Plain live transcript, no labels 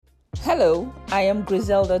Hello, I am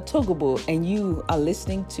Griselda Togobo, and you are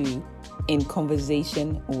listening to In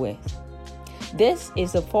Conversation With. This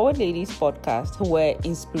is a Forward Ladies podcast where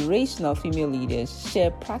inspirational female leaders share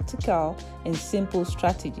practical and simple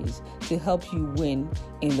strategies to help you win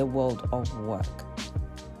in the world of work.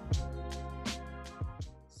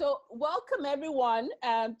 So welcome everyone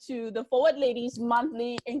to the Forward Ladies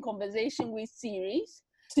Monthly In Conversation With series.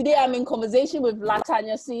 Today I'm in conversation with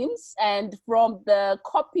Latanya Sims, and from the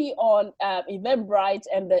copy on Eventbrite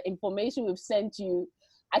and the information we've sent you,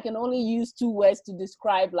 I can only use two words to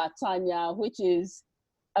describe Latanya, which is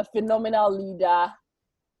a phenomenal leader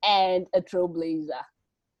and a trailblazer.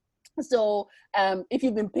 So if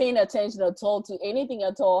you've been paying attention at all to anything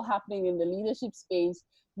at all happening in the leadership space,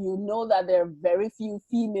 you know that there are very few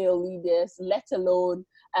female leaders, let alone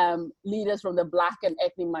leaders from the Black and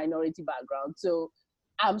ethnic minority background. So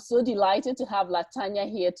I'm so delighted to have Latanya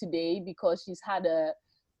here today because she's had a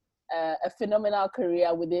phenomenal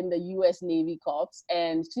career within the U.S. Navy Corps,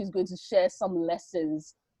 and she's going to share some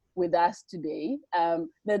lessons with us today.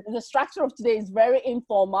 The structure of today is very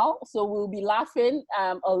informal, so we'll be laughing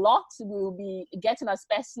a lot. We'll be getting as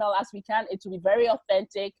personal as we can. It will be very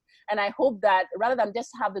authentic, and I hope that rather than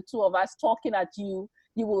just have the two of us talking at you,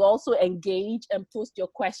 you will also engage and post your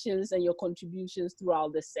questions and your contributions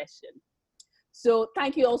throughout the session. So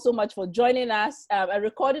thank you all so much for joining us. A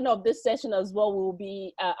recording of this session as well will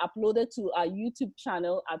be uploaded to our YouTube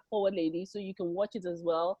channel at Forward Ladies, so you can watch it as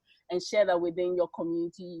well and share that within your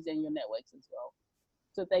communities and your networks as well.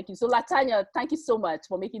 So thank you. So Latanya, thank you so much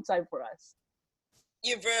for making time for us.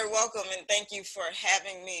 You're very welcome, and thank you for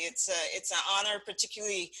having me. It's an honor,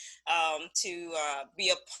 particularly to be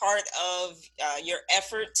a part of your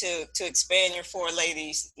effort to expand your Forward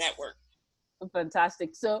Ladies network.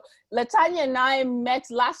 Fantastic. So Latanya and I met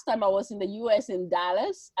last time I was in the US in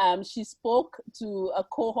Dallas. She spoke to a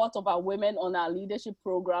cohort of our women on our leadership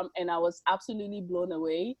program, and I was absolutely blown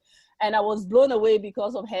away. And I was blown away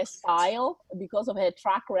because of her style, because of her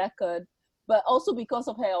track record, but also because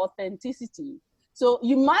of her authenticity. So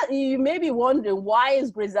you may be wondering, why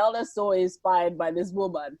is Griselda so inspired by this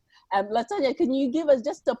woman? Latanya, can you give us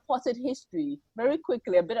just a potted history, very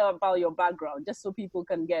quickly, a bit about your background, just so people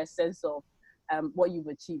can get a sense of what you've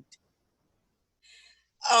achieved?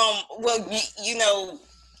 Well, you know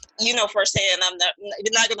firsthand,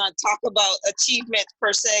 you're not going to talk about achievements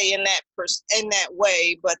per se in that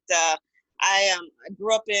way, but I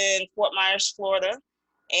grew up in Fort Myers, Florida,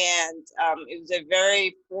 and it was a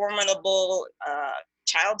very formidable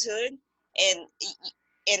childhood,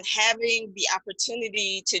 and having the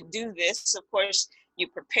opportunity to do this, of course, you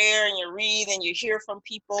prepare and you read and you hear from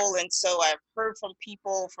people, and so I've heard from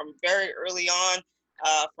people from very early on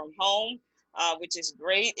from home. Which is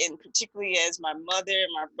great, and particularly as my mother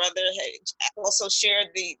and my brother had also shared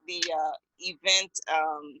the event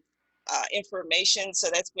information, so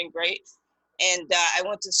that's been great. And I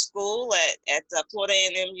went to school at Florida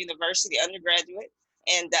A&M University, undergraduate,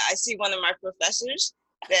 and I see one of my professors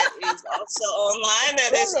that is also online,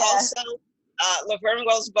 that is also Laverne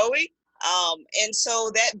Wells Bowie. And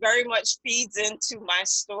so that very much feeds into my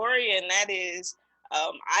story, and that is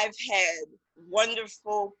I've had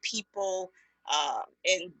wonderful people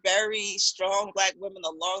and very strong Black women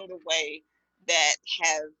along the way that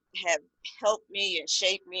have helped me and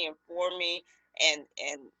shaped me and formed me, and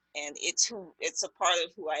it's a part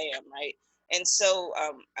of who I am, right? And so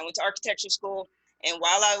I went to architecture school, and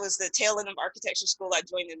while I was the tail end of architecture school, I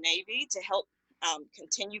joined the Navy to help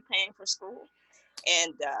continue paying for school,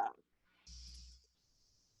 and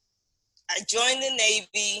I joined the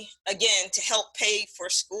Navy again to help pay for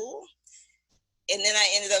school. And then I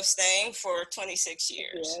ended up staying for 26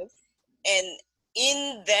 years. Yes. And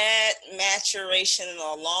in that maturation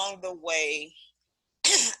along the way,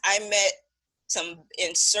 I met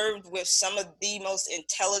and served with some of the most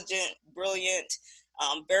intelligent, brilliant,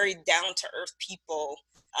 very down-to-earth people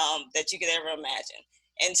that you could ever imagine.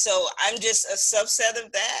 And so I'm just a subset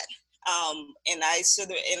of that. And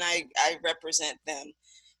I represent them.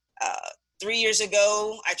 3 years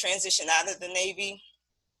ago, I transitioned out of the Navy.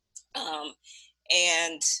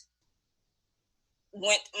 And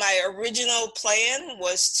my original plan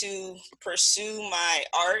was to pursue my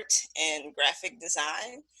art and graphic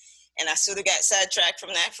design, and I sort of got sidetracked from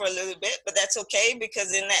that for a little bit, but that's okay,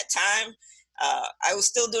 because in that time I was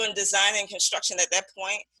still doing design and construction at that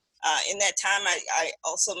point. In that time I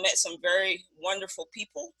also met some very wonderful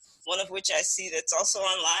people, one of which I see that's also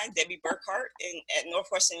online, Debbie Burkhart at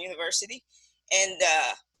Northwestern University. And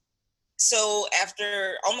so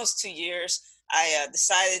after almost 2 years, I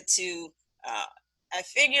decided to, I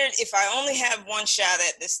figured if I only have one shot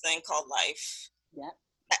at this thing called life,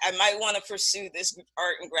 I might want to pursue this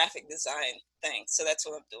art and graphic design thing. So that's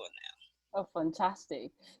what I'm doing now. Oh,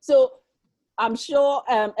 fantastic. So I'm sure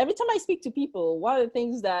every time I speak to people, one of the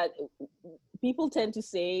things that people tend to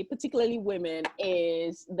say, particularly women,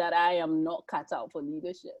 is that I am not cut out for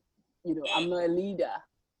leadership. You know, I'm not a leader.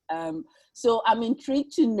 So I'm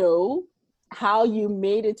intrigued to know how you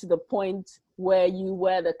made it to the point where you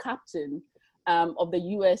were the captain of the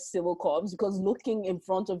U.S. Civil Corps, because looking in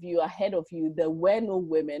front of you, ahead of you, there were no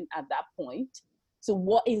women at that point. So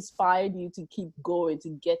what inspired you to keep going to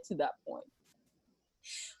get to that point?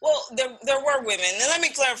 Well, there were women, and let me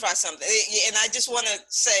clarify something. And I just want to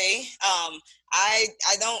say, I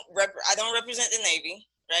don't represent the Navy,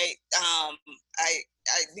 right?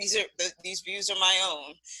 These views are my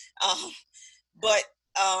own, but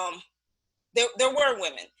there were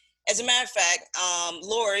women. As a matter of fact,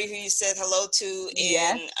 Lori, who you said hello to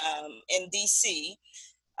in DC,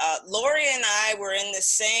 Lori and I were in the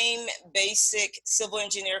same basic civil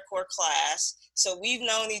engineer corps class. So we've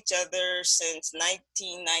known each other since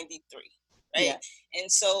 1993, right? Yeah.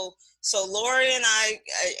 And so Lori and I,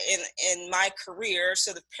 in my career,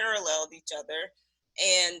 sort of paralleled each other,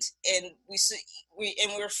 and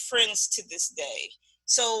we're friends to this day.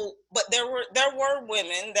 So, but there were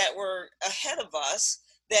women that were ahead of us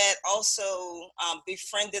that also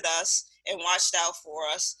befriended us and watched out for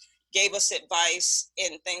us, gave us advice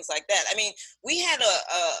and things like that. I mean, we had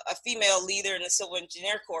a female leader in the Civil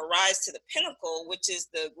Engineer Corps rise to the pinnacle, which is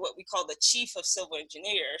what we call the Chief of Civil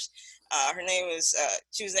Engineers. Her name was,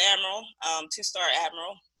 she was an admiral, two-star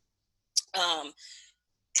admiral.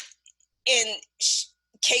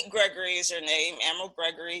 Kate Gregory is her name, Admiral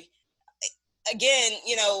Gregory. Again,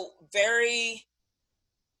 you know, they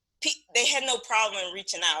had no problem in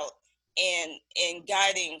reaching out and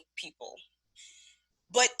guiding people.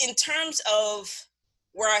 But in terms of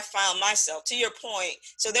where I found myself, to your point,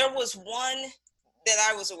 so there was one that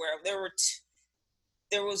I was aware of.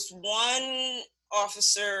 There was one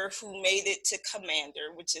officer who made it to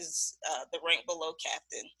commander, which is the rank below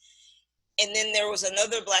captain. And then there was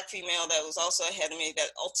another Black female that was also ahead of me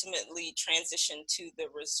that ultimately transitioned to the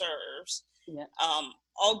reserves. Yeah.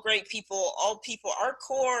 All great people, our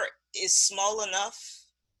corps is small enough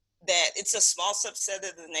that it's a small subset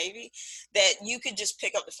of the Navy that you could just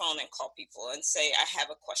pick up the phone and call people and say, I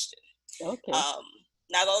have a question. Okay.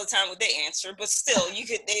 Not all the time would they answer, but still you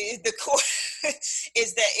could, the corps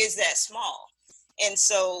is that small. And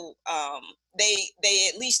so they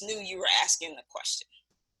at least knew you were asking the question.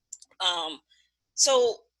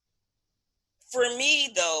 So for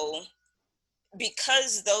me though,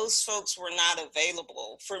 because those folks were not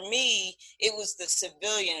available, for me, it was the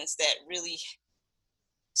civilians that really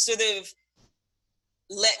sort of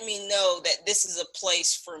let me know that this is a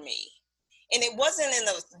place for me. And it wasn't in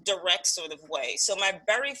a direct sort of way. So my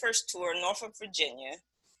very first tour, Norfolk, Virginia,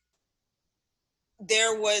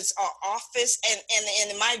 there was an office, and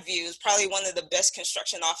in my view, is probably one of the best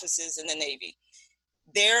construction offices in the Navy.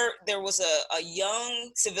 There was a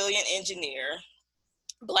young civilian engineer,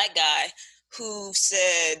 Black guy, who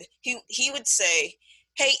said, he would say,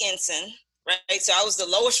 hey, ensign, right? So I was the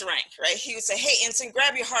lowest rank, right? He would say, hey, ensign,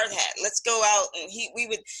 grab your hard hat. Let's go out. And we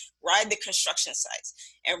would ride the construction sites.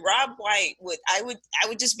 And Rob White I would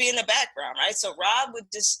just be in the background, right? So Rob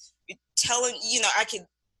would just be telling, you know, I could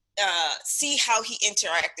see how he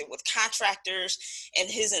interacted with contractors and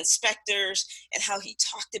his inspectors and how he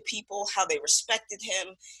talked to people, how they respected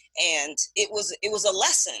him. And it was a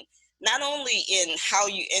lesson, not only in how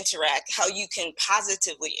you interact, how you can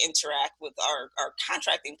positively interact with our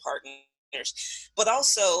contracting partners, but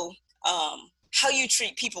also how you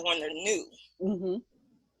treat people when they're new, mm-hmm.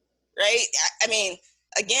 Right? I mean,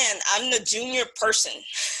 again, I'm the junior person,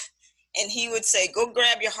 and he would say, go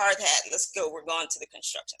grab your hard hat, let's go, we're going to the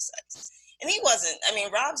construction sites. And he wasn't, I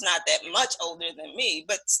mean, Rob's not that much older than me,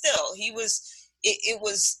 but still,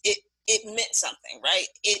 it meant something, right?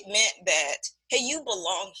 It meant that, hey, you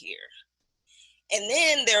belong here. And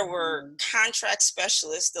then there were contract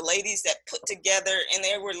specialists, the ladies that put together, and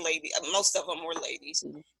there were ladies, most of them were ladies,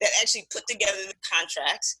 that actually put together the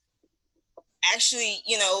contracts, actually,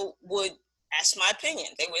 you know, would ask my opinion.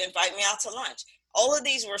 They would invite me out to lunch. All of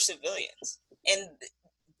these were civilians. And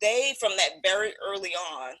they, from that very early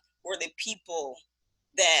on, were the people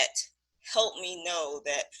that helped me know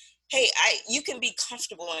that, hey, you can be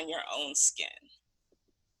comfortable in your own skin.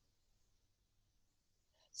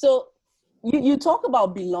 So you talk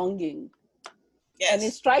about belonging. Yes. And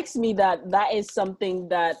it strikes me that is something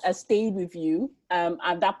that has stayed with you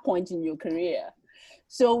at that point in your career.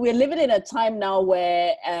 So we're living in a time now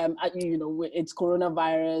where, it's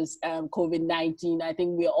coronavirus, COVID-19. I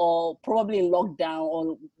think we're all probably in lockdown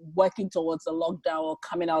or working towards a lockdown or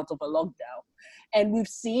coming out of a lockdown. And we've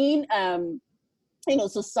seen,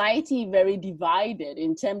 society very divided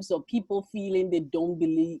in terms of people feeling they don't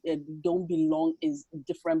belong in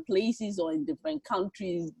different places or in different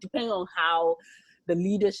countries, depending on how the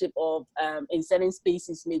leadership of in certain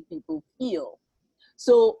spaces make people feel.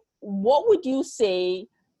 So what would you say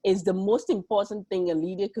is the most important thing a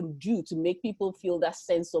leader can do to make people feel that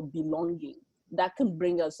sense of belonging that can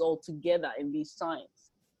bring us all together in these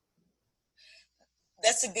times?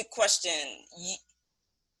 That's a good question.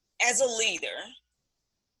 As a leader,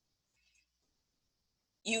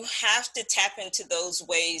 you have to tap into those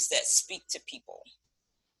ways that speak to people.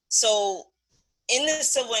 So in the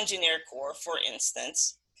Civil Engineer Corps, for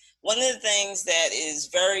instance, one of the things that is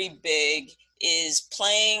very big is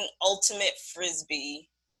playing ultimate frisbee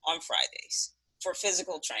on Fridays for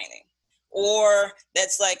physical training, or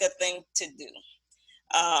that's like a thing to do.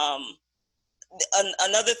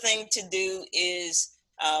 Another thing to do is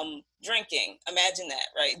drinking. Imagine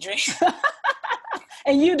that, right? Drink.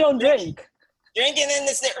 And you don't drink. Drinking in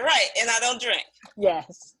this, right? And I don't drink.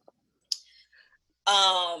 Yes.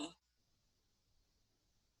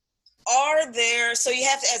 So you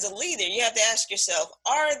have to, as a leader, you have to ask yourself,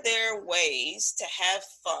 are there ways to have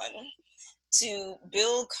fun, to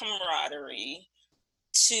build camaraderie,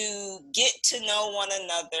 to get to know one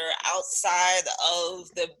another outside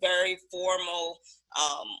of the very formal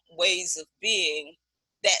ways of being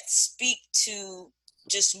that speak to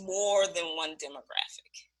just more than one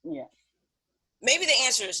demographic? Yeah. Maybe the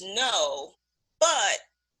answer is no, but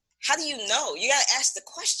how do you know? You got to ask the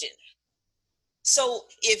question. So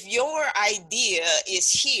if your idea is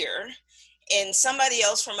here and somebody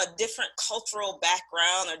else from a different cultural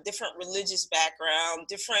background or different religious background,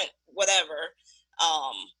 different whatever,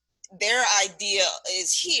 their idea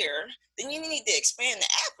is here, then you need to expand the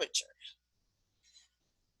aperture.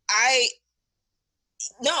 I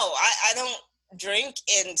don't drink,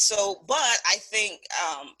 and so, but I think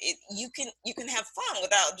you can have fun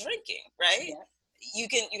without drinking, right? Yeah. You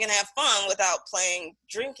can have fun without playing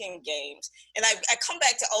drinking games. And I come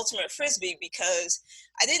back to ultimate frisbee because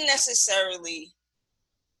I didn't necessarily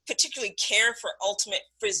particularly care for ultimate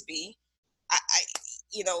frisbee. I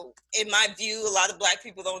in my view, a lot of Black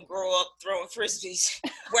people don't grow up throwing frisbees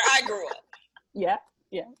where I grew up. Yeah.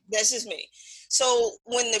 That's just me. So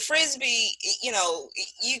when the frisbee, you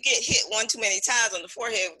get hit one too many times on the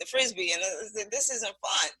forehead with the frisbee, and this isn't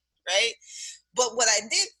fun, right? But what I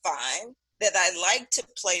did find that I like to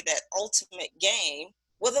play that ultimate game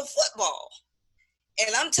with a football.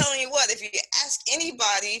 And I'm telling you what, if you ask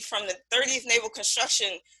anybody from the 30th Naval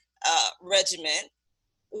Construction Regiment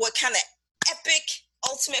what kind of epic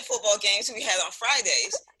ultimate football games we had on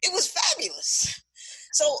Fridays, it was fabulous.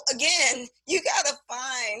 So again, you gotta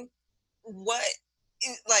find what,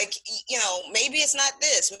 maybe it's not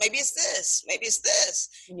this, maybe it's this, maybe it's this,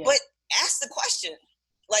 yeah. But ask the question,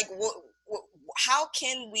 like, how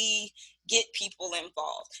can we get people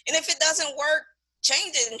involved? And if it doesn't work,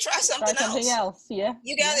 change it and try something else. Yeah.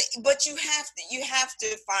 You got it, but you have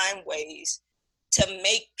to find ways to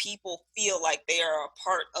make people feel like they are a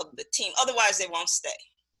part of the team. Otherwise, they won't stay.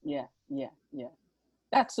 Yeah.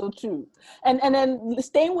 That's so true. And then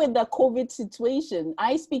staying with the COVID situation,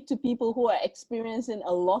 I speak to people who are experiencing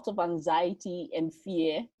a lot of anxiety and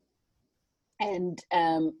fear, and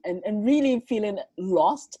really feeling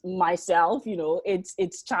lost myself.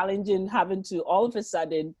 It's challenging having to all of a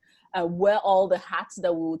sudden wear all the hats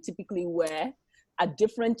that we would typically wear at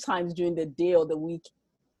different times during the day or the week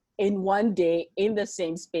in one day in the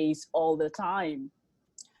same space all the time.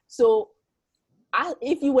 So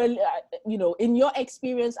if you were, in your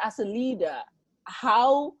experience as a leader,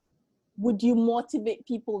 how would you motivate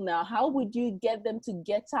people now? How would you get them to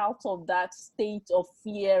get out of that state of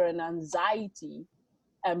fear and anxiety,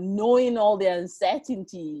 knowing all the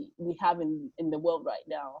uncertainty we have in the world right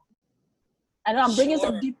now? I know I'm bringing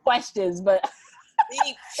some deep questions, but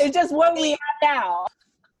it's just where we are now.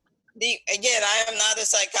 Again, I am not a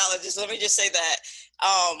psychologist. Let me just say that.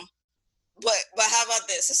 But how about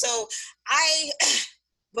this? So I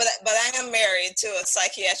am married to a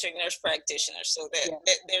psychiatric nurse practitioner. So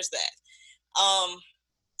there's that.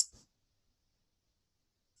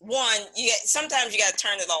 One, sometimes you got to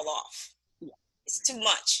turn it all off. Yeah. It's too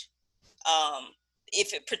much.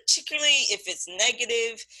 If it's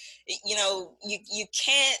negative, you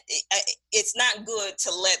can't. It's not good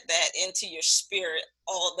to let that into your spirit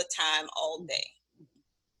all the time, all day.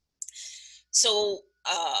 So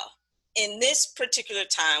in this particular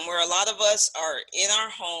time where a lot of us are in our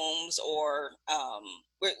homes or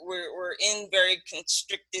we're in very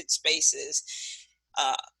constricted spaces,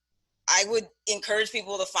 I would encourage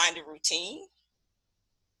people to find a routine,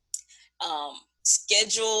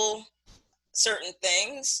 schedule certain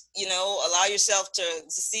things, allow yourself to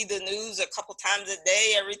see the news a couple times a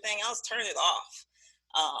day. Everything else, turn it off.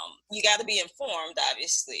 You got to be informed,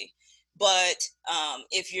 obviously. But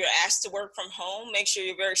if you're asked to work from home, make sure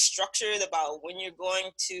you're very structured about when you're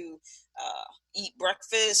going to eat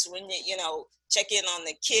breakfast, when check in on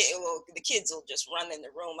the kid. Well, the kids will just run in the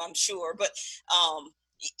room, I'm sure. But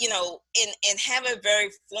and have a very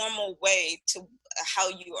formal way to how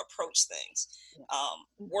you approach things.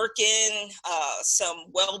 Work in some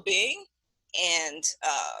well-being, and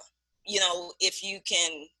if you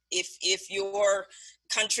can, if your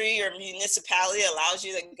country or municipality allows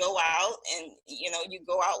you to go out, and you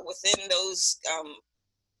go out within those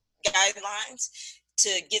guidelines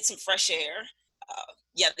to get some fresh air.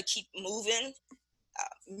 You have to keep moving.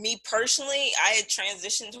 Me personally, I had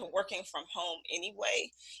transitioned to working from home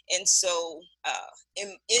anyway, and so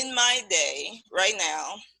in my day right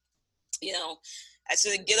now, I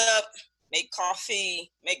sort of get up, make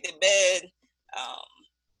coffee, make the bed,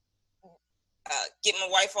 get my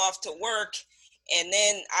wife off to work, and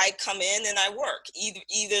then I come in and I work.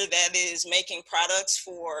 Either that is making products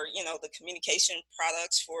for, the communication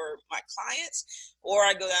products for my clients, or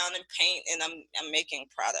I go down and paint and I'm making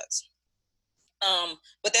products.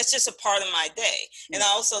 But that's just a part of my day. And I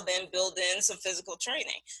also then build in some physical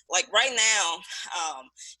training. Like right now,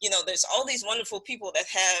 there's all these wonderful people that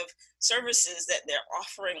have services that they're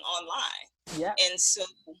offering online. Yeah. And so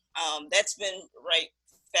that's been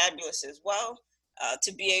fabulous as well.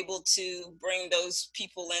 To be able to bring those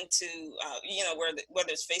people into, whether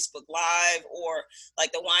it's Facebook Live or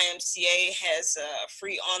like the YMCA has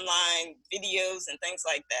free online videos and things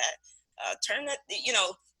like that. Turn that,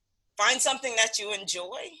 find something that you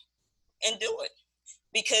enjoy and do it,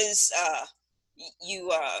 because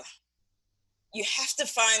you have to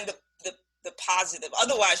find the positive.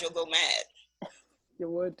 Otherwise, you'll go mad. You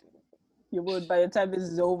would. By the time this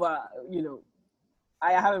is over,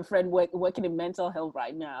 I have a friend working in mental health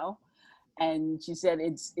right now, and she said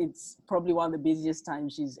it's probably one of the busiest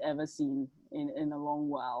times she's ever seen in a long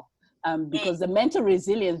while. Because the mental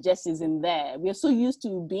resilience just isn't there. We're so used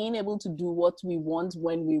to being able to do what we want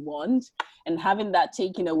when we want, and having that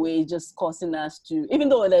taken away just causing us to, even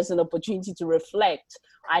though there's an opportunity to reflect,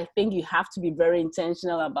 I think you have to be very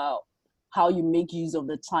intentional about how you make use of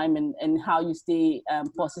the time and how you stay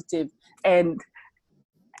positive. And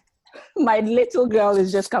my little girl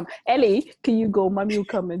is just come. Ellie, can you go? Mommy will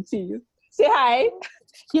come and see you. Say hi.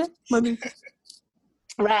 Yeah, mommy.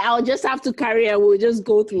 Right, I'll just have to carry her. We'll just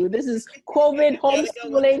go through. This is COVID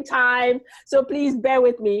homeschooling time, so please bear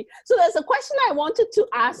with me. So there's a question I wanted to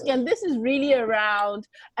ask, and this is really around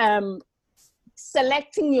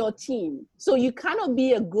selecting your team. So you cannot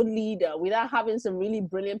be a good leader without having some really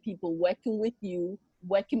brilliant people working with you,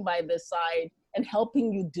 working by the side, and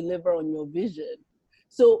helping you deliver on your vision.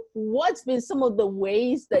 So what's been some of the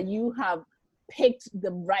ways that you have picked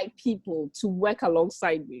the right people to work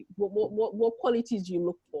alongside me? What qualities do you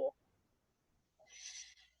look for?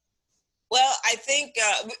 Well, I think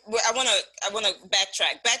I want to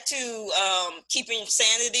backtrack back to keeping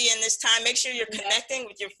sanity in this time. Make sure you're connecting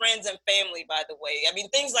with your friends and family, by the way. I mean,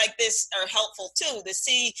 things like this are helpful too, to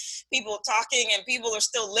see people talking and people are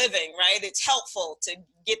still living, right? It's helpful to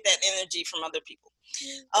get that energy from other people.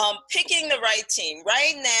 Picking the right team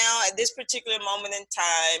right now at this particular moment in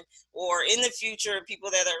time, or in the future, people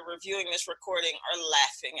that are reviewing this recording are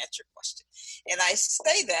laughing at your question. And I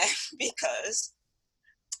say that because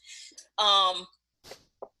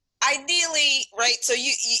ideally, right? So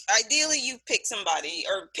you ideally you pick somebody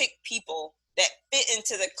or pick people that fit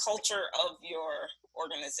into the culture of your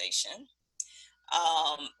organization.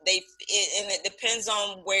 It depends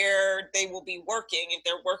on where they will be working. If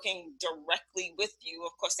they're working directly with you,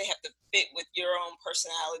 of course, they have to fit with your own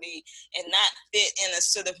personality and not fit in a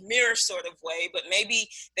sort of mirror sort of way, but maybe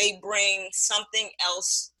they bring something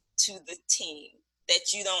else to the team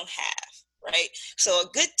that you don't have, right? So a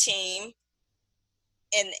good team,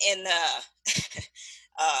 and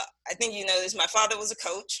I think you know this, my father was a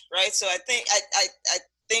coach, right? So I think I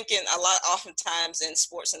thinking a lot oftentimes in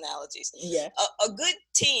sports analogies. Yeah. A good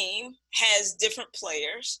team has different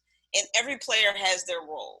players, and every player has their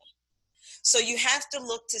role. So you have to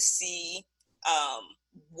look to see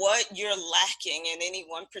what you're lacking in any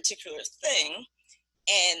one particular thing,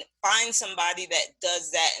 and find somebody that does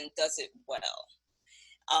that and does it well.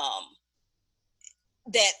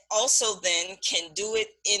 that also then can do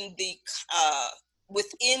it in the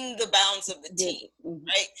within the bounds of the team,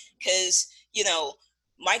 right? Because, you know,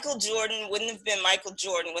 Michael Jordan wouldn't have been Michael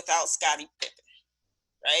Jordan without Scottie Pippen,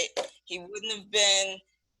 right? He wouldn't have been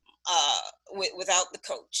without the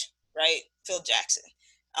coach, right? Phil Jackson.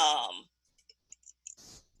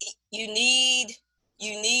 You need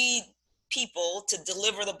people to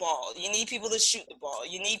deliver the ball. You need people to shoot the ball.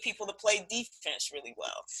 You need people to play defense really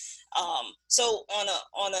well. So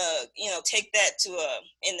on a you know, take that to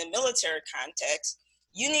in the military context,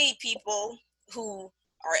 you need people who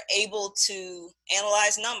are able to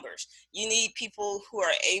analyze numbers. You need people who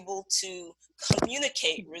are able to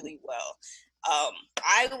communicate really well.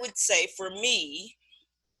 I would say for me,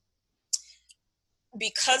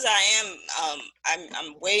 because I am,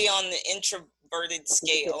 I'm way on the introverted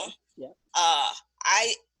scale. Yeah.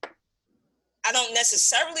 I don't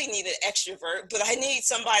necessarily need an extrovert, but I need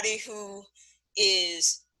somebody who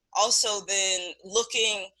is also then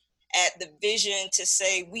looking at the vision to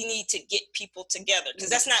say we need to get people together, because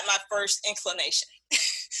that's not my first inclination.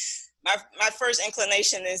 my first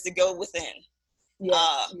inclination is to go within.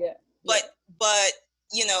 But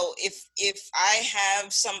you know, if I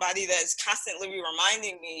have somebody that's constantly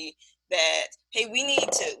reminding me that, hey, we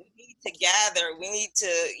need to gather, we need to,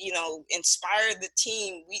 you know, inspire the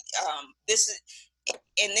team. This is,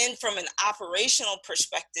 and then from an operational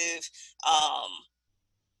perspective,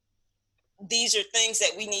 these are things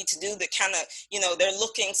that we need to do that kind of, you know, they're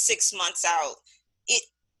looking 6 months out.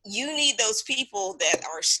 You need those people that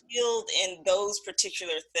are skilled in those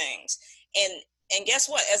particular things. And guess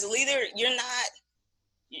what? As a leader,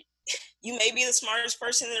 you may be the smartest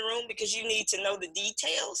person in the room because you need to know the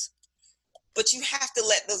details, but you have to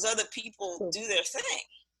let those other people do their thing.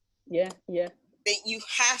 Yeah. That you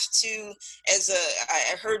have to,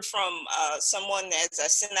 I heard from someone as I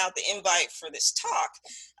sent out the invite for this talk,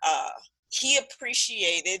 he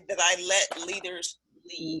appreciated that I let leaders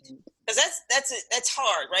lead. Because that's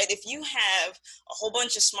hard, right? If you have a whole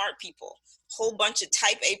bunch of smart people, a whole bunch of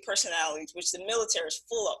type A personalities, which the military is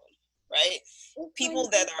full of them, right? People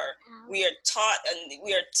that we are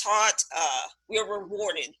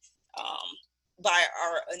rewarded by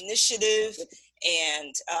our initiative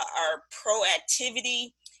and our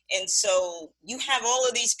proactivity. And so you have all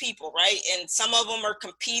of these people, right? And some of them are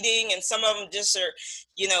competing and some of them just are,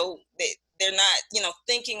 you know, they're not, you know,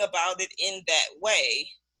 thinking about it in that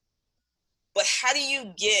way. But how do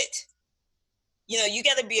you get, you know, you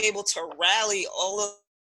got to be able to rally all of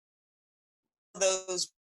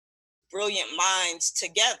those brilliant minds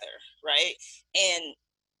together, right? And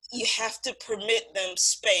you have to permit them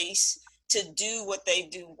space to do what they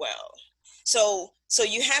do well. So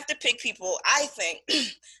you have to pick people. I think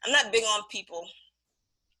I'm not big on people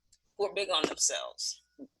who are big on themselves.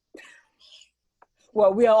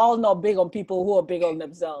 Well, we are all not big on people who are big on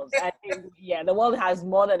themselves. I think, yeah, the world has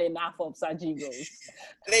more than enough of such egos.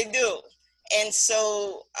 They do. And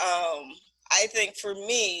so I think for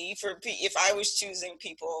me, if I was choosing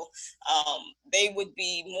people, they would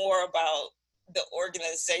be more about the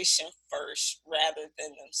organization first rather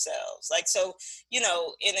than themselves. Like, so, you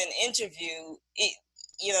know, in an interview,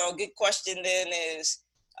 you know, a good question then is,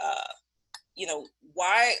 you know,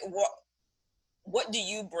 what do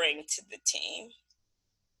you bring to the team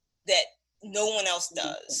that no one else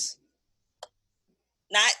does?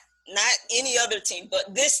 Not any other team,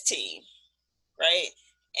 but this team, right?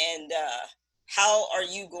 And how are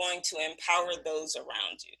you going to empower those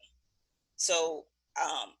around you? So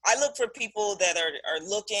I look for people that are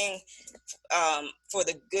looking for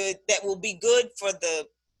the good, that will be good for the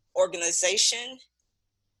organization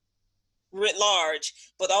writ large,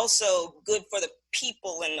 but also good for the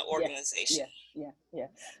people in the organization. Yeah.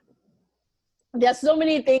 There's so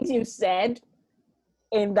many things you said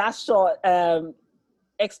in that short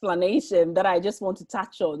explanation that I just want to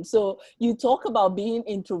touch on. So you talk about being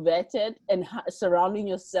introverted and surrounding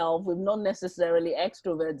yourself with not necessarily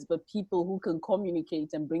extroverts, but people who can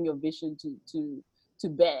communicate and bring your vision to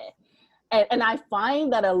bear. And I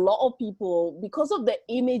find that a lot of people, because of the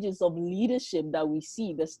images of leadership that we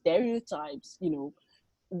see, the stereotypes, you know,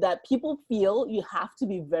 that people feel you have to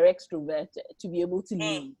be very extroverted to be able to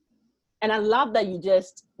lead. And I love that you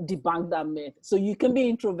just debunked that myth. So you can be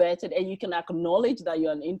introverted and you can acknowledge that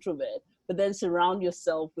you're an introvert, but then surround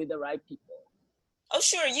yourself with the right people. Oh,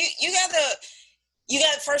 sure. You gotta,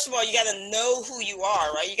 first of all, you gotta know who you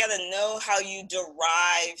are, right? You gotta know how you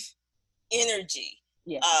derive energy.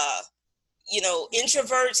 Yeah. You know,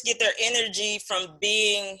 introverts get their energy from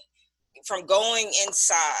going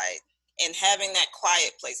inside and having that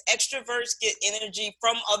quiet place. Extroverts get energy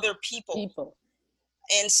from other people.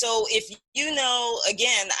 And so if you know,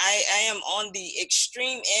 again, I am on the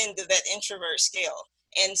extreme end of that introvert scale.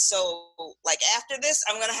 And so like after this,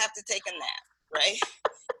 I'm going to have to take a nap, right?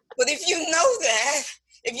 But if you know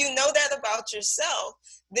that about yourself,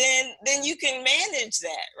 then you can manage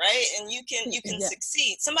that, right? And you can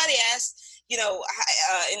succeed. Somebody asked, in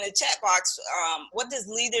the chat box, what does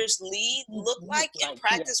leaders lead look like in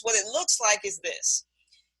practice? What it looks like is this.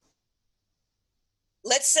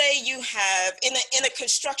 Let's say you have in a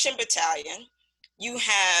construction battalion, you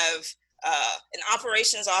have an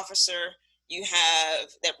operations officer, you have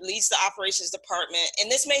that leads the operations department,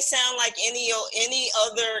 and this may sound like any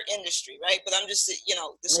other industry, right? But I'm just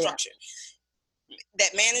the structure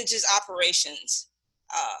that manages operations.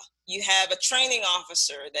 You have a training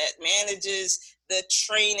officer that manages the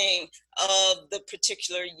training of the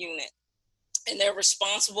particular unit. And they're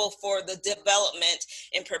responsible for the development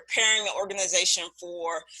and preparing the organization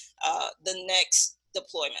for the next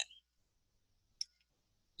deployment.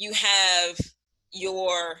 You have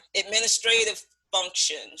your administrative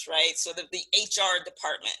functions, right? So the HR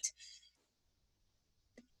department.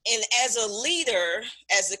 And as a leader,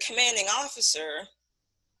 as the commanding officer,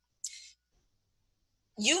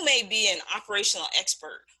 you may be an operational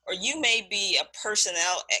expert or you may be a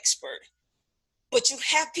personnel expert, but you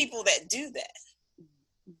have people that do that.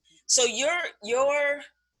 So your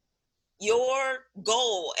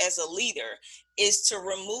goal as a leader is to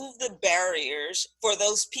remove the barriers for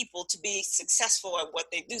those people to be successful at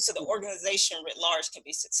what they do so the organization writ large can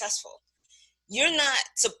be successful. You're not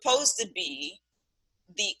supposed to be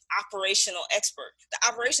the operational expert. The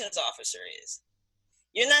operations officer is.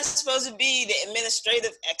 You're not supposed to be the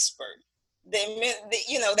administrative expert. The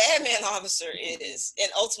admin officer is,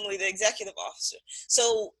 and ultimately the executive officer.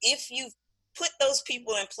 So if you put those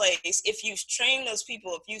people in place, if you've trained those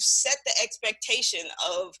people, if you set the expectation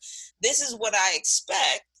of this is what I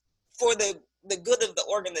expect for the good of the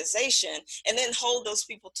organization, and then hold those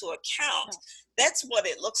people to account, that's what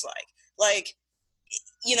it looks like. Like,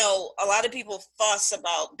 a lot of people fuss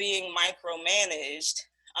about being micromanaged.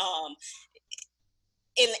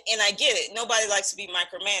 And I get it. Nobody likes to be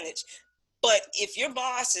micromanaged. But if your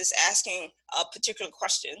boss is asking a particular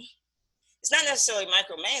question, it's not necessarily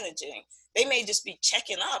micromanaging. They may just be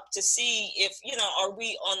checking up to see if, are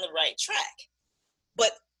we on the right track?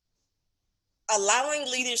 But allowing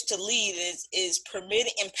leaders to lead is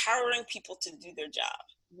empowering people to do their job.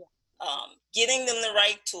 Getting them the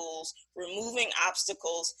right tools, removing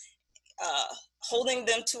obstacles, holding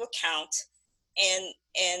them to account,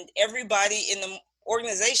 and everybody in the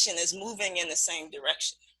organization is moving in the same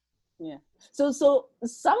direction. Yeah. So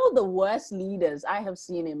some of the worst leaders I have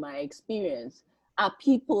seen in my experience are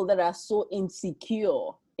people that are so insecure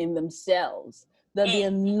in themselves that they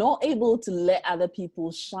are not able to let other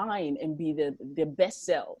people shine and be their best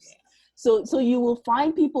selves. Yeah. So you will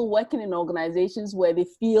find people working in organizations where they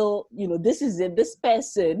feel, this is it, this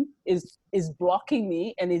person is blocking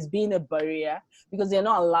me and is being a barrier because they're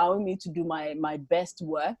not allowing me to do my best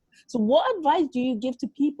work. So what advice do you give to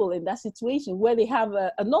people in that situation where they have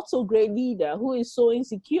a not so great leader who is so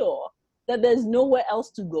insecure that there's nowhere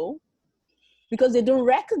else to go? Because they don't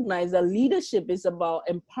recognize that leadership is about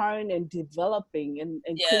empowering and developing and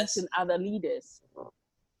creating other leaders.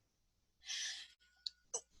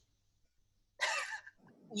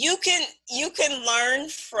 You can learn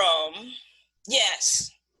from,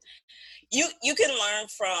 you can learn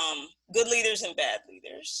from good leaders and bad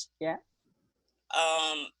leaders. Yeah.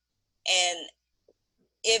 And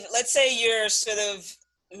if, let's say you're sort of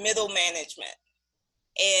middle management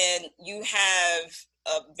and you have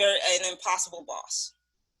an impossible boss.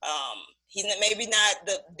 He's maybe not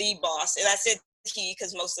the boss, and I said he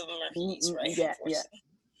because most of them are he's, right? Yeah.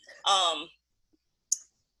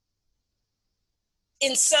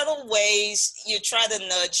 In subtle ways, you try to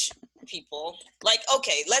nudge people. Like,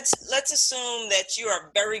 okay, let's assume that you are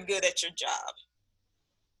very good at your job.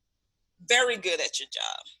 Very good at your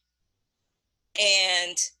job.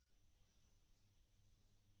 And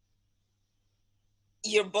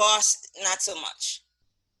your boss, not so much.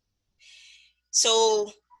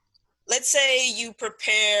 So let's say you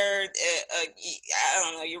prepared,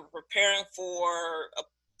 you're preparing for a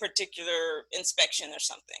particular inspection or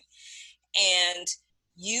something. And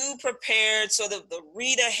you prepared sort of the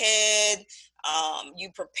read ahead,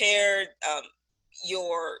 you prepared,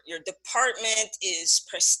 your department is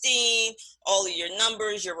pristine, all of your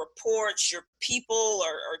numbers, your reports, your people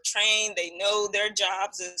are trained, they know their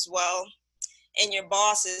jobs as well. And your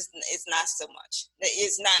boss is not so much.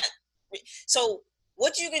 It's not. So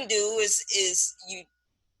what you can do is you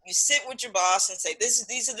you sit with your boss and say,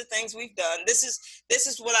 these are the things we've done. This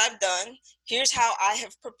is what I've done. Here's how I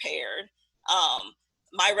have prepared.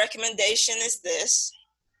 My recommendation is this,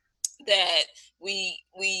 that we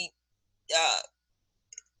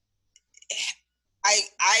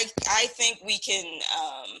I think we can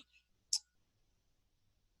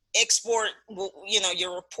export,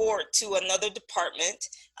 your report to another department,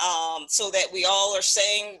 so that we all are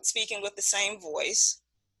speaking with the same voice.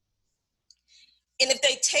 And if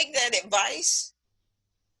they take that advice,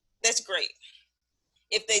 that's great.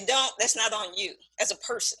 If they don't, that's not on you as a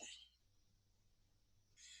person.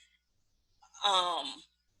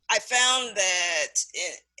 I found that,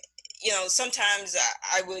 sometimes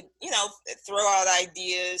I would, throw out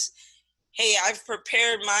ideas. Hey, I've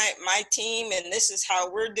prepared my team and this is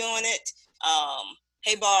how we're doing it.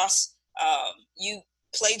 Hey, boss, you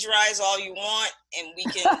plagiarize all you want and we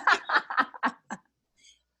can.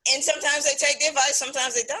 And sometimes they take the advice,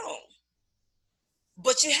 sometimes they don't.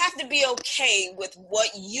 But you have to be okay with what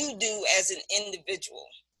you do as an individual,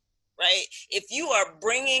 right? If you are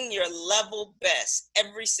bringing your level best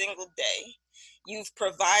every single day, you've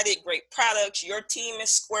provided great products, your team is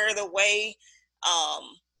squared away,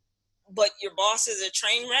 but your boss is a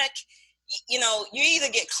train wreck, you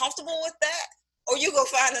either get comfortable with that or you go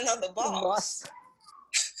find another boss.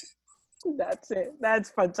 That's it. That's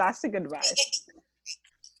fantastic advice.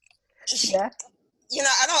 Yeah.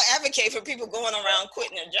 I don't advocate for people going around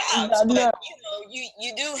quitting their jobs, but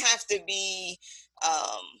you do have to be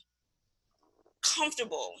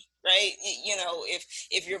comfortable, right?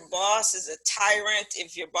 If your boss is a tyrant,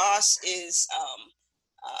 if your boss is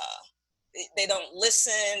they don't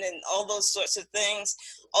listen and all those sorts of things,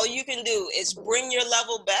 all you can do is bring your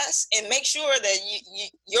level best and make sure that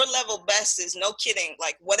your level best is, no kidding,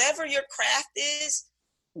 like whatever your craft is,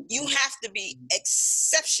 you have to be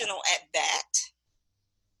exceptional at that.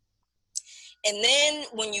 And then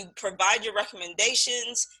when you provide your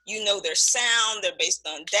recommendations, they're sound, they're based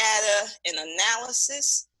on data and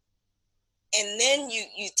analysis. And then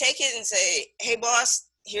you take it and say, hey, boss,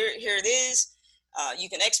 here it is. You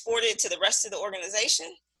can export it to the rest of the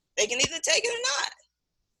organization. They can either take it or not.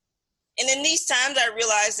 And in these times, I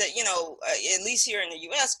realized that, at least here in the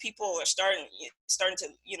U.S., people are starting to,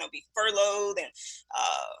 be furloughed and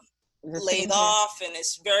laid off, and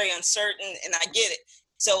it's very uncertain, and I get it.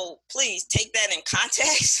 So please take that in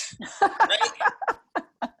context,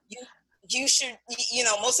 right? You should,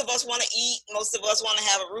 most of us want to eat. Most of us want to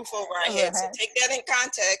have a roof over our head. So take that in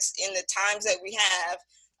context in the times that we have,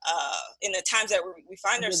 in the times that we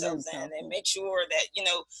find ourselves in, and make sure that,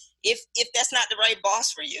 if that's not the right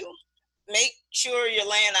boss for you, make sure you're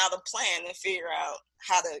laying out a plan and figure out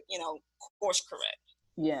how to, course correct.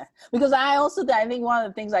 Yeah, because I think one of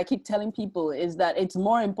the things I keep telling people is that it's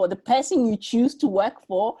more important. The person you choose to work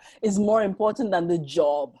for is more important than the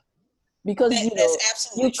job, because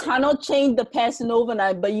you cannot change the person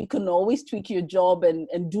overnight, but you can always tweak your job and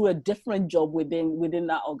do a different job within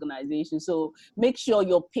that organization. So make sure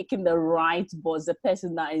you're picking the right boss, the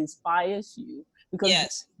person that inspires you,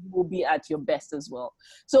 because you will be at your best as well.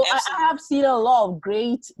 So I have seen a lot of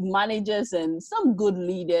great managers and some good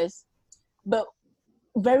leaders, but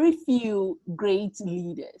very few great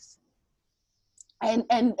leaders.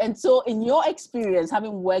 And so in your experience,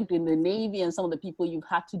 having worked in the Navy and some of the people you've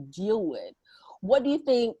had to deal with, what do you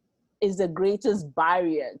think is the greatest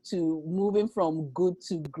barrier to moving from good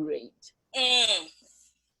to great?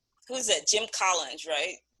 Who's that? Jim Collins,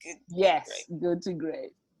 right? Good to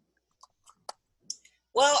great.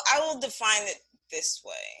 Well, I will define it this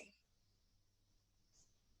way.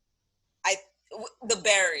 The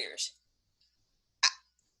barriers.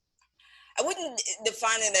 I wouldn't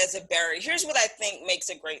define it as a barrier. Here's what I think makes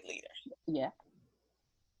a great leader. Yeah.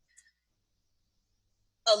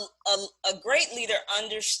 A great leader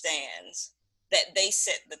understands that they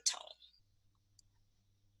set the tone.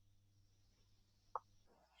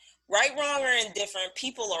 Right, wrong, or indifferent,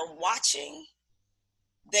 people are watching.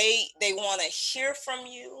 They want to hear from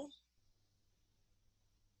you.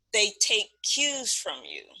 They take cues from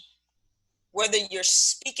you, whether you're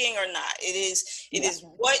speaking or not. It is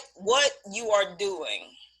what you are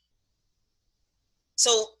doing.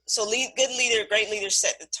 So good leader, great leaders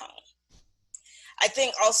set the tone. I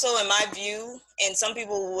think also, in my view, and some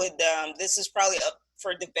people would, this is probably up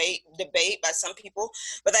for debate by some people,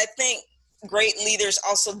 but I think great leaders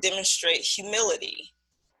also demonstrate humility.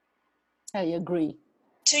 I agree.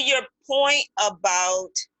 To your point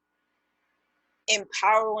about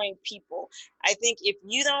empowering people, I think if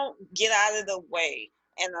you don't get out of the way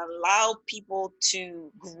and allow people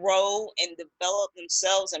to grow and develop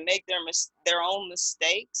themselves and make their own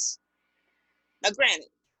mistakes. Now, granted,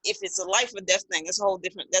 if it's a life or death thing, it's a whole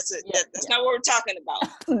different, that's Yeah. not what we're talking about.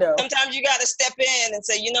 No. Sometimes you got to step in and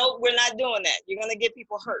say, you know, we're not doing that. You're going to get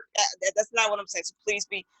people hurt. That's not what I'm saying. So please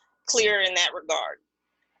be clear in that regard.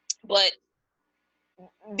 But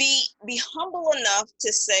be humble enough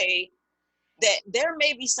to say that there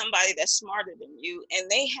may be somebody that's smarter than you and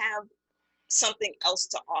they have something else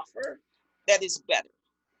to offer that is better,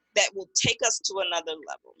 that will take us to another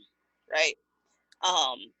level, right?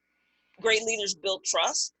 Great leaders build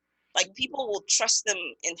trust. Like, people will trust them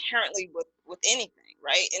inherently with anything,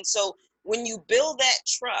 right? And so when you build that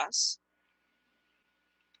trust,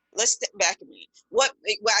 let's step back a minute.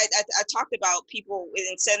 I talked about people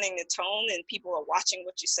in setting the tone, and people are watching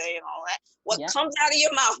what you say and all that. What comes out of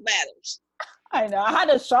your mouth matters. I know. I had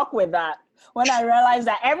a shock with that when I realized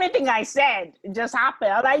that everything I said just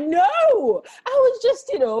happened. I was like, no, I was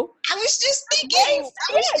just, I was just thinking.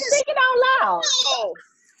 Thinking out loud. No.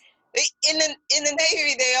 In the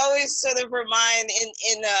Navy, they always sort of remind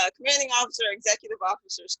in commanding officer, executive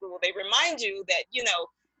officer school, they remind you that,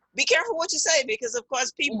 be careful what you say, because of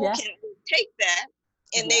course people can take that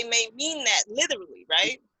and they may mean that literally,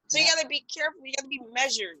 right? So you got to be careful, you got to be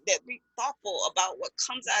measured, be thoughtful about what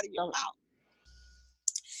comes out of your mouth.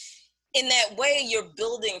 In that way, you're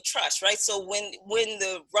building trust, right? So when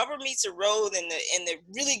the rubber meets the road and it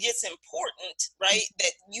really gets important, right,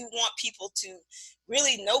 that you want people to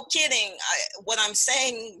really, no kidding, what I'm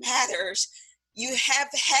saying matters, you have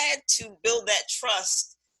had to build that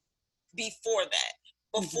trust before that,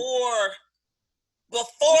 before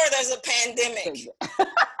there's a pandemic.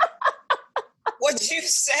 What you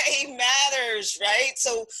say matters, right?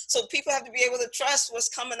 So people have to be able to trust what's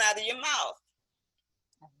coming out of your mouth.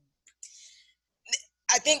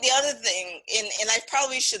 I think the other thing, and I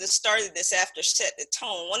probably should have started this after set the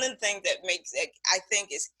tone, one of the things that I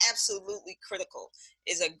think is absolutely critical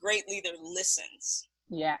is a great leader listens.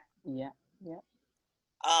 Yeah.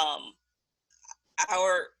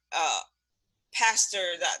 Our pastor,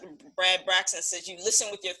 Brad Braxton, says you listen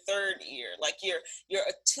with your third ear, like you're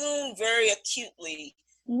attuned very acutely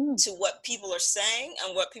to what people are saying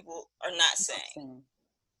and what people are not saying.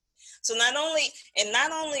 So not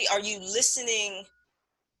only are you listening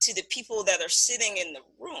to the people that are sitting in the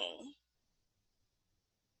room,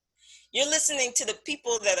 you're listening to the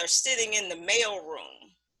people that are sitting in the mail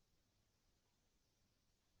room,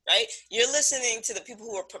 right? You're listening to the people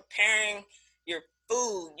who are preparing your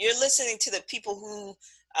food. You're listening to the people who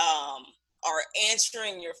are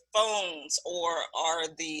answering your phones or are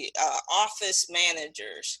the office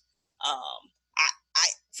managers.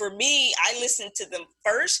 For me, I listen to them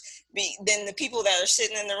first, then the people that are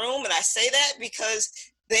sitting in the room, and I say that because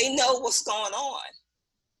they know what's going on.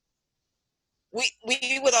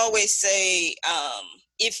 We would always say,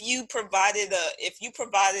 if you provided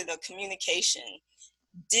a communication,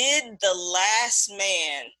 did the last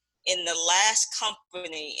man in the last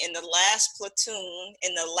company, in the last platoon,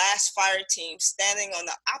 in the last fire team, standing on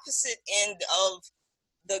the opposite end of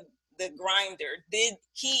the grinder, did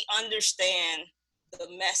he understand the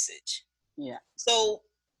message? Yeah. So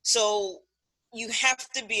you have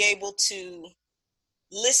to be able to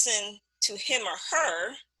listen to him or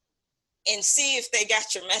her and see if they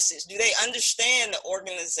got your message. Do they understand the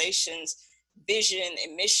organization's vision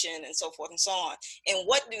and mission and so forth and so on? And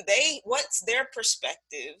what's their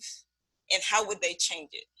perspective and how would they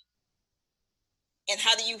change it? And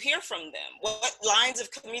how do you hear from them? What lines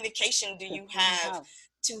of communication do you have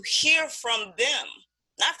to hear from them?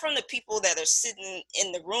 Not from the people that are sitting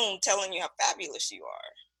in the room telling you how fabulous you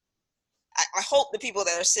are. I hope the people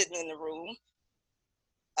that are sitting in the room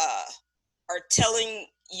are telling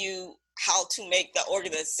you how to make the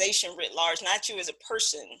organization writ large, not you as a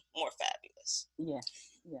person, more fabulous. Yeah.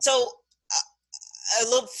 So a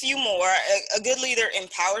little few more. A good leader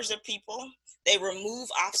empowers their people. They remove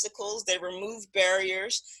obstacles. They remove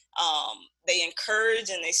barriers. They encourage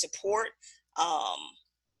and they support.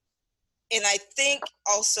 And I think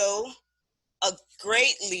also a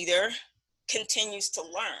great leader continues to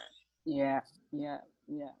learn. Yeah.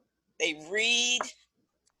 They read.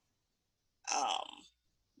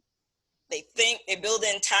 They think. They build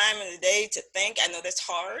in time in the day to think. I know that's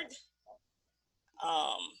hard.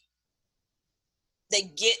 They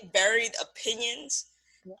get varied opinions.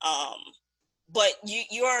 But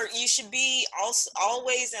you should be also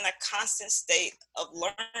always in a constant state of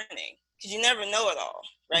learning, because you never know it all,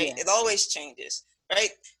 right? Yeah. It always changes,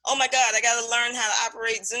 right? Oh my God, I got to learn how to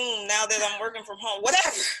operate Zoom now that I'm working from home.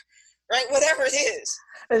 Whatever, right? Whatever it is.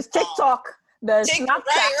 There's TikTok. There's Snapchat.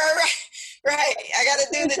 Right. I got to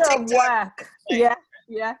do the TikTok. Right.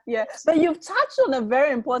 Yeah. But you've touched on a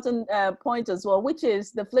very important point as well, which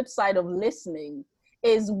is the flip side of listening.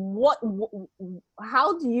 is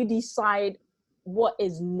how do you decide what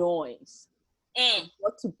is noise?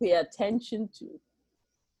 What to pay attention to?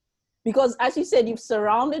 Because as you said, you've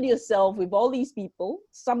surrounded yourself with all these people.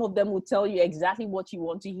 Some of them will tell you exactly what you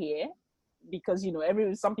want to hear because, you know,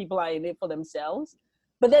 some people are in it for themselves.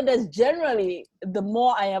 But then there's generally, the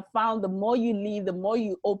more I have found, the more you leave, the more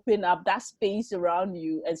you open up that space around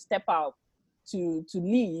you and step out to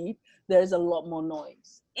lead, there's a lot more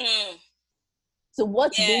noise. So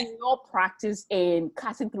what's been your practice in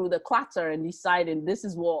cutting through the clutter and deciding this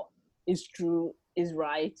is what is true, is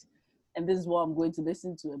right, and this is what I'm going to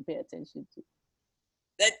listen to and pay attention to?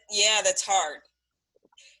 That's hard.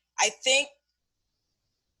 I think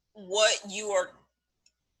what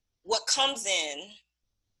comes in,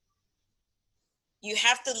 you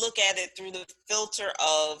have to look at it through the filter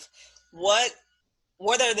of what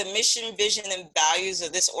are the mission, vision, and values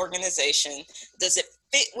of this organization? Does it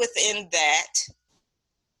fit within that?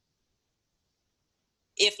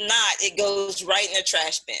 If not, it goes right in the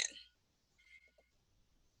trash bin.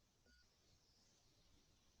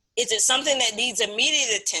 Is it something that needs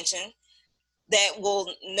immediate attention that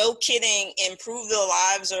will, no kidding, improve the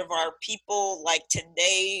lives of our people like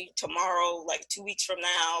today, tomorrow, like 2 weeks from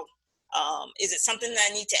now? Is it something that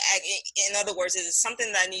I need to act, in other words, is it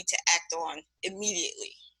something that I need to act on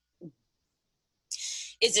immediately?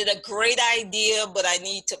 Is it a great idea, but I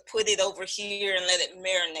need to put it over here and let it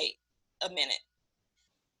marinate a minute?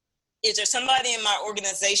 Is there somebody in my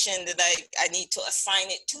organization that I need to assign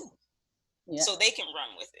it to so they can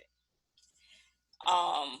run with it?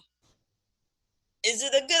 Is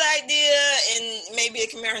it a good idea and maybe it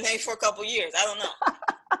can marinate for a couple years? I don't know.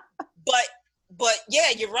 But yeah,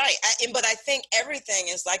 you're right. But I think everything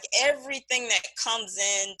is like everything that comes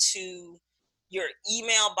into your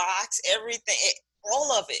email box, everything,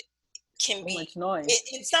 all of it can be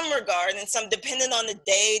in some regard, and some depending on the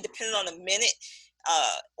day, depending on the minute,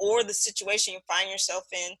 or the situation you find yourself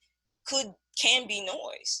in, can be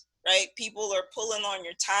noise, right? People are pulling on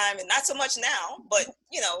your time, and not so much now, but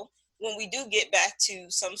you know, when we do get back to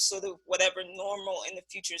some sort of whatever normal in the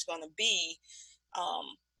future is going to be,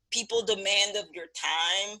 people demand of your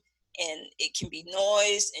time, and it can be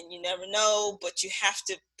noise, and you never know, but you have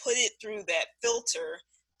to put it through that filter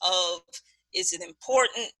of, is it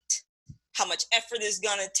important? How much effort is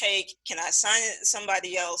going to take? Can I assign it to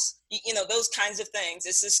somebody else? You know, those kinds of things.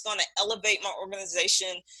 Is this going to elevate my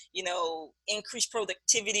organization, you know, increase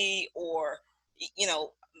productivity, or, you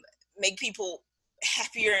know, make people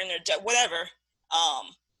happier in their job, whatever.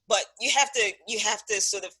 But you have to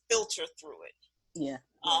sort of filter through it. Yeah.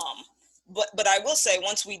 But I will say,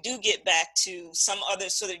 once we do get back to some other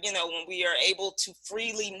sort of, you know, when we are able to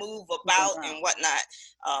freely move about and whatnot,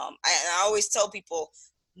 I always tell people,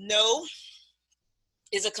 no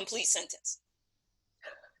is a complete sentence.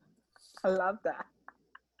 I love that.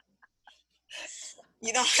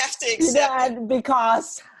 You don't have to accept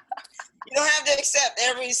because you don't have to accept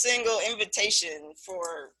every single invitation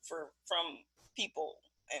from people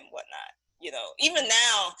and whatnot. You know, even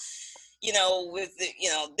now, you know, with the, you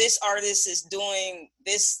know, this artist is doing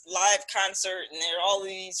this live concert and there are all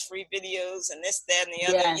these free videos and this, that, and the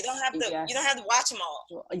other. You don't have to watch them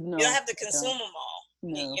all. You don't have to consume them all.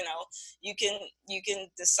 No. You know, you can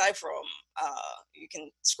decipher them. You can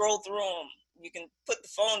scroll through them. You can put the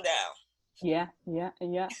phone down. Yeah.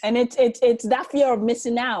 And it's that fear of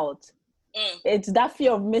missing out. It's that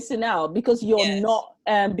fear of missing out because you're not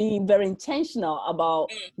being very intentional about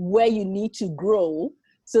where you need to grow.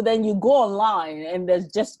 So then you go online and there's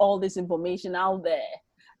just all this information out there,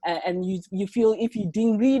 and you feel if you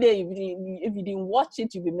didn't read it, if you didn't watch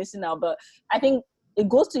it, you'll be missing out. But I think it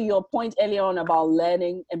goes to your point earlier on about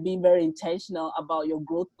learning and being very intentional about your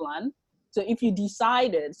growth plan. So if you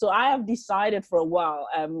decided, so I have decided for a while,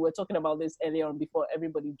 we were talking about this earlier on before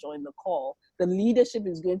everybody joined the call, the leadership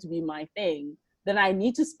is going to be my thing, then I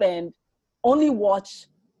need to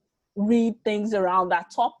read things around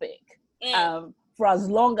that topic for as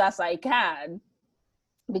long as I can,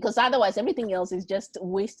 because otherwise everything else is just a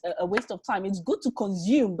waste of time. It's good to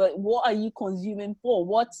consume, but what are you consuming for?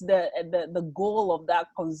 What's the goal of that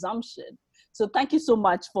consumption? So thank you so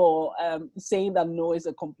much for saying that no is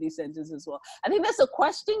a complete sentence as well. I think there's a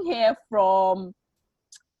question here from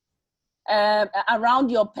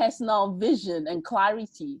around your personal vision and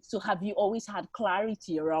clarity. So have you always had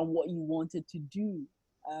clarity around what you wanted to do?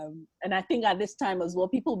 And I think at this time as well,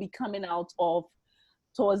 people will be coming out of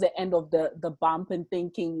towards the end of the bump and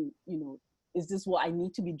thinking, you know, is this what I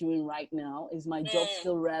need to be doing right now? Is my job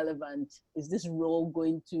still relevant? Is this role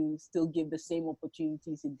going to still give the same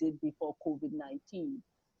opportunities it did before COVID-19?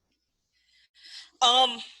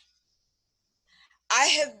 I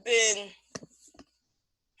have been,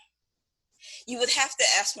 you would have to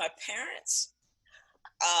ask my parents.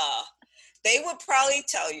 They would probably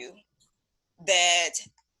tell you that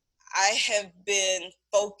I have been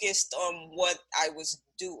focused on what I was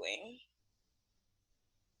doing.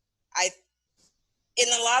 In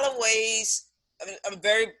a lot of ways, I'm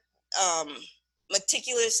very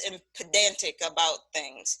meticulous and pedantic about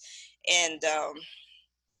things. And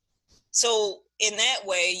so in that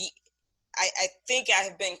way, I think I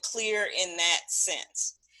have been clear in that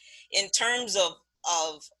sense. In terms of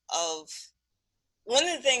one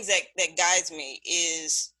of the things that guides me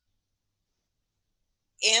is,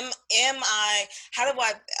 am I, how do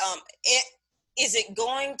I, is it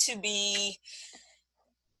going to be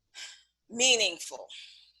meaningful?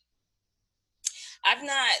 I've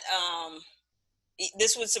not,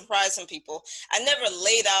 this would surprise some people. I never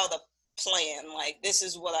laid out a plan, like this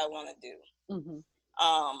is what I want to do. Mm-hmm.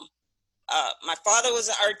 My father was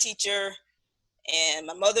an art teacher and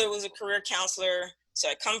my mother was a career counselor. So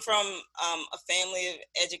I come from a family of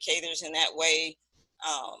educators in that way,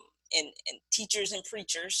 and teachers and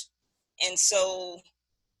preachers. And so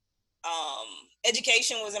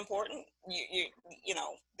education was important. You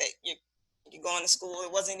know, that you're going to school.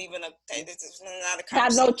 It wasn't even this is not a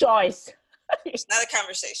conversation. Had no choice. It's not a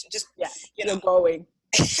conversation. Just, yeah, you know. You're going.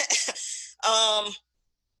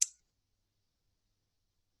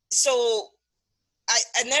 So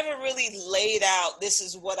I never really laid out, this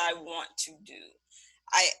is what I want to do.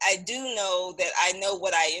 I do know that I know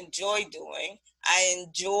what I enjoy doing. I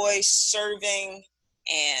enjoy serving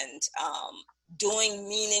and doing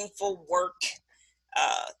meaningful work.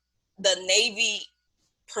 The Navy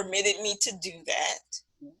permitted me to do that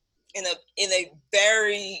in a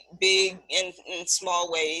very big and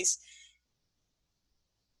small ways.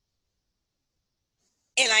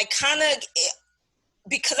 And I kind of,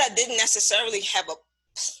 because I didn't necessarily have a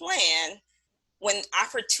plan, when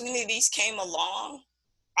opportunities came along,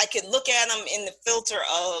 I could look at them in the filter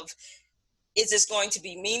of, is this going to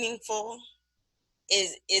be meaningful?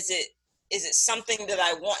 Is it something that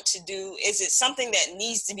I want to do? Is it something that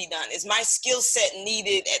needs to be done? Is my skill set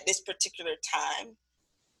needed at this particular time?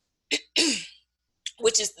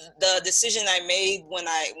 Which is the decision I made when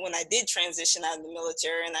I did transition out of the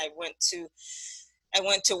military, and I went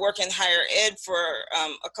to work in higher ed for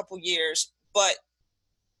a couple years. But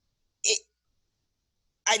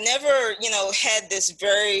I never, had this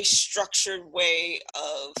very structured way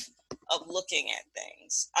of looking at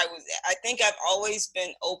things. I think I've always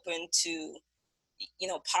been open to,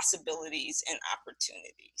 possibilities and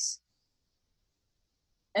opportunities.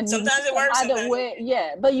 And sometimes it works.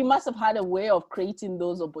 But you must have had a way of creating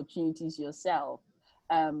those opportunities yourself,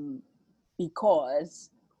 because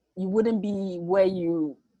you wouldn't be where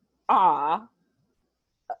you are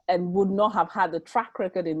and would not have had the track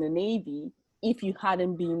record in the Navy if you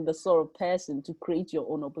hadn't been the sort of person to create your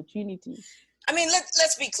own opportunities. I mean,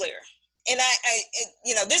 let's be clear. And I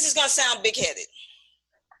this is going to sound big-headed.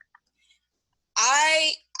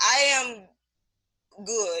 I am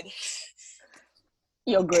good.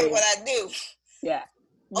 You're great at what I do. Yeah.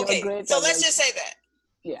 Okay. So let's just say that.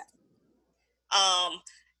 Yeah.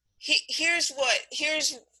 Here's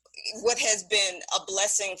what has been a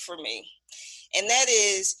blessing for me, and that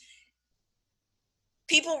is,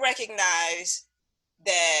 people recognize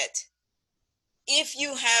that if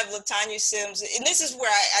you have LaTanya Sims, and this is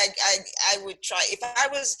where I would try, if I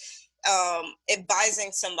was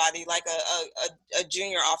advising somebody like a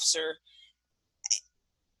junior officer,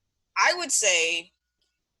 I would say,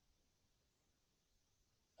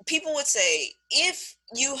 people would say, if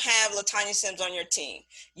you have LaTanya Sims on your team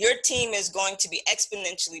is going to be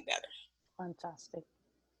exponentially better. Fantastic.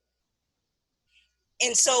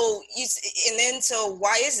 And so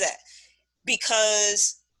why is that?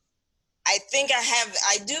 Because I think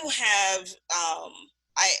I do have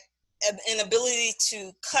an ability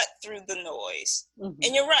to cut through the noise. Mm-hmm.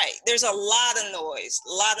 And you're right, there's a lot of noise.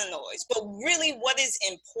 But really, what is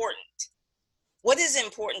important? What is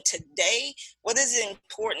important today? What is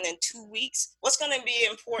important in 2 weeks? What's going to be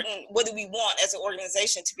important? What do we want as an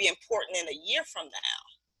organization to be important in a year from now?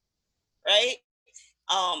 Right?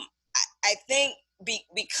 I think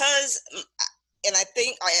because, and I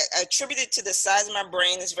think I attribute it to the size of my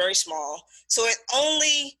brain is very small, so it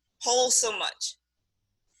only holds so much.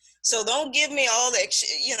 So don't give me all the,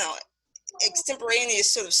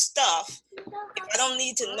 extemporaneous sort of stuff if I don't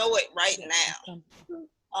need to know it right now.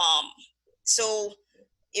 So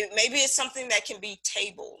maybe it's something that can be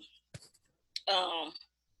tabled.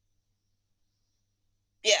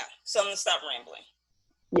 So I'm gonna stop rambling.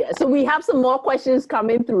 Yeah, so we have some more questions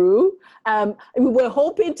coming through. We were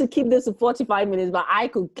hoping to keep this to 45 minutes, but I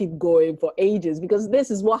could keep going for ages because this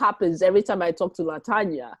is what happens every time I talk to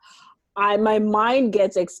Latanya. My mind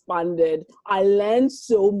gets expanded. I learn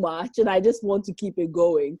so much and I just want to keep it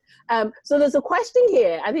going. So there's a question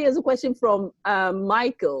here. I think there's a question from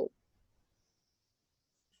Michael.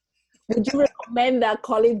 Would you recommend that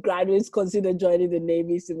college graduates consider joining the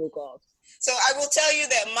Navy Civil Corps? So I will tell you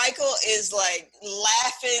that Michael is like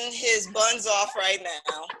laughing his buns off right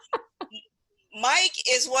now. Mike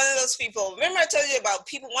is one of those people. Remember I told you about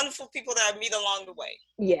wonderful people that I meet along the way.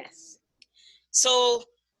 Yes. So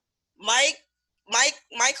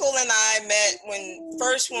Michael and I met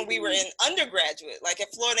when we were in undergraduate, like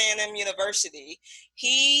at Florida A&M University.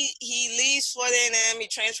 He leaves Florida A&M, he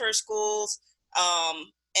transfers schools,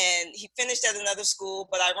 and he finished at another school.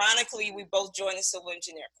 But ironically, we both joined the Civil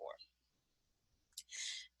Engineer Corps.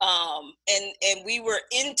 And we were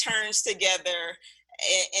interns together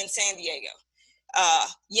in San Diego.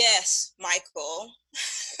 Yes, Michael.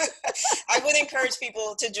 I would encourage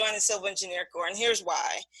people to join the Civil Engineer Corps, and here's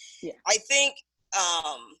why. Yeah. I think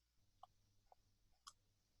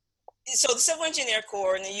so. The Civil Engineer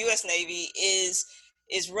Corps in the U.S. Navy is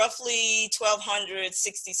roughly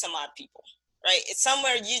 1,260 some odd people, right? It's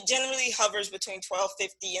somewhere generally hovers between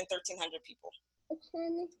 1,250 and 1,300 people.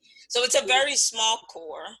 So it's a very small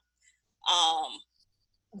corps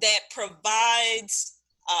that provides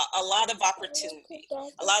a lot of opportunity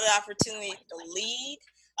to lead,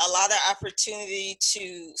 a lot of opportunity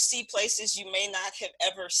to see places you may not have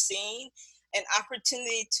ever seen, an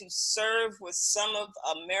opportunity to serve with some of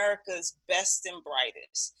America's best and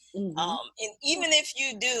brightest. Mm-hmm. And even if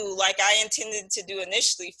you do, like I intended to do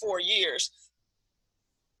initially, 4 years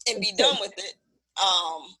and be done with it,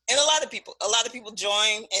 and a lot of people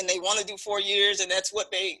join and they want to do 4 years, and that's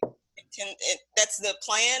what they intend. That's the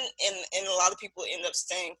plan, and a lot of people end up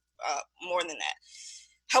staying more than that.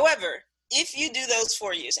 However, if you do those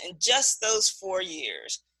 4 years, and just those 4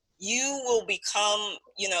 years, you will become,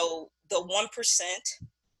 the 1%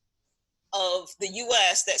 of the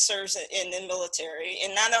U.S. that serves in the military,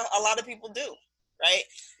 and not a lot of people do, right?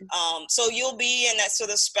 So you'll be in that sort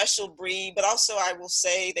of special breed, but also I will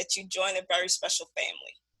say that you join a very special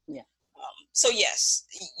family. Yeah. So yes,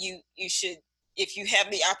 you should, if you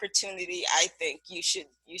have the opportunity, I think you should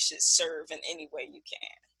serve in any way you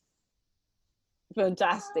can.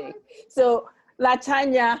 Fantastic. So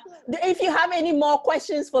Latanya, if you have any more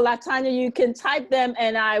questions for Latanya, you can type them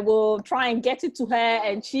and I will try and get it to her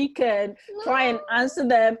and she can try and answer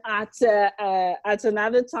them at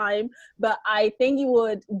another time. But I think you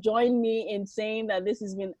would join me in saying that this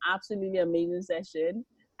has been absolutely amazing session.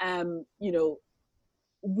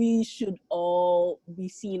 We should all be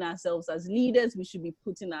seeing ourselves as leaders. We should be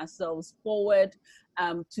putting ourselves forward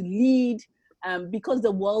to lead. Because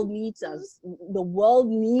the world needs us. The world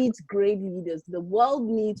needs great leaders. The world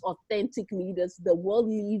needs authentic leaders. The world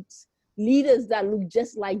needs leaders that look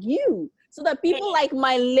just like you, so that people like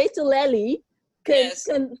my little Ellie can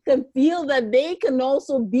feel that they can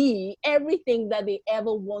also be everything that they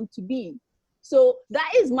ever want to be. So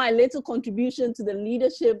that is my little contribution to the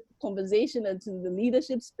leadership conversation and to the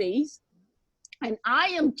leadership space. And I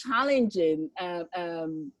am challenging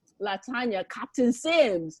Latanya, Captain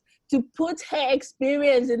Sims, to put her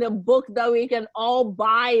experience in a book that we can all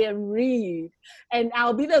buy and read. And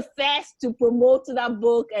I'll be the first to promote that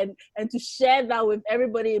book and to share that with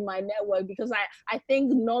everybody in my network, because I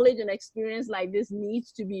think knowledge and experience like this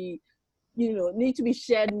needs to be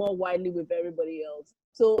shared more widely with everybody else.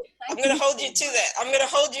 So I'm going to hold you to that. I'm going to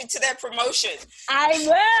hold you to that promotion. I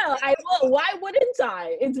will. Why wouldn't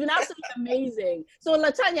I? It's been absolutely amazing. So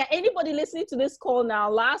Latanya, anybody listening to this call now,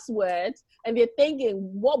 last words, and they're thinking,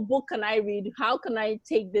 what book can I read? How can I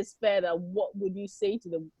take this further? What would you say to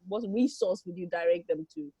them? What resource would you direct them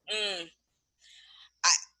to?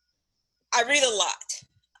 I read a lot.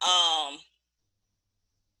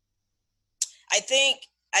 I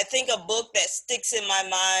think a book that sticks in my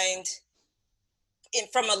mind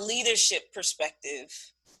from a leadership perspective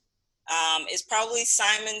is probably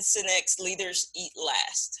Simon Sinek's Leaders Eat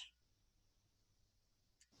Last.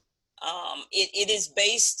 It is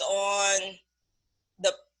based on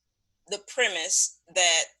the premise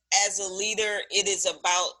that as a leader, it is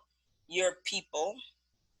about your people,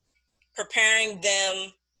 preparing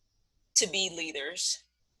them to be leaders,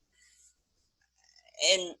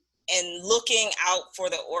 and looking out for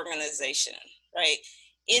the organization, right?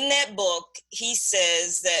 In that book, he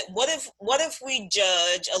says that what if we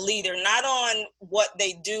judge a leader not on what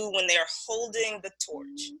they do when they're holding the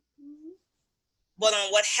torch, but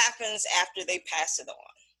on what happens after they pass it on?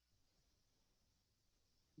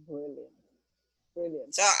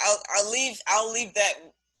 Brilliant. So I'll leave that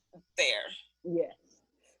there. Yes.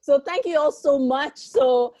 So thank you all so much.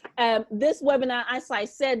 So this webinar, as I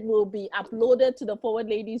said, will be uploaded to the Forward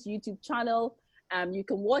Ladies YouTube channel. You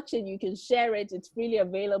can watch it, you can share it. It's freely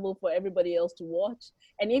available for everybody else to watch.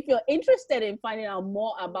 And if you're interested in finding out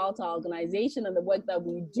more about our organization and the work that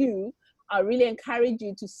we do, I really encourage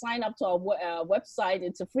you to sign up to our website.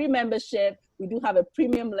 It's a free membership. We do have a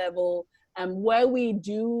premium level. Where we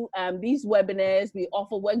do these webinars, we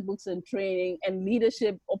offer workbooks and training and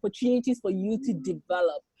leadership opportunities for you to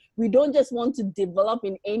develop. We don't just want to develop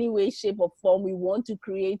in any way, shape, or form. We want to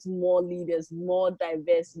create more leaders, more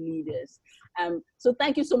diverse leaders. So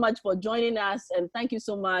thank you so much for joining us, and thank you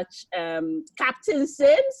so much, Captain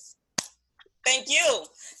Sims. Thank you.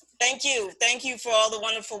 Thank you. Thank you for all the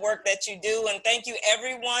wonderful work that you do, and thank you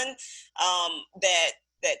everyone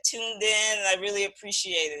that tuned in. I really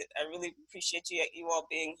appreciate it. I really appreciate you all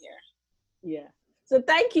being here. Yeah. So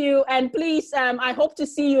thank you. And please, I hope to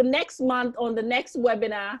see you next month on the next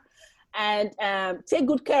webinar. And take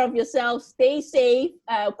good care of yourself. Stay safe.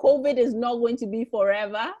 COVID is not going to be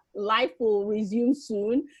forever. Life will resume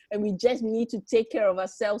soon. And we just need to take care of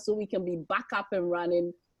ourselves so we can be back up and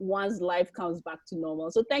running once life comes back to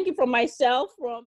normal. So thank you from myself, from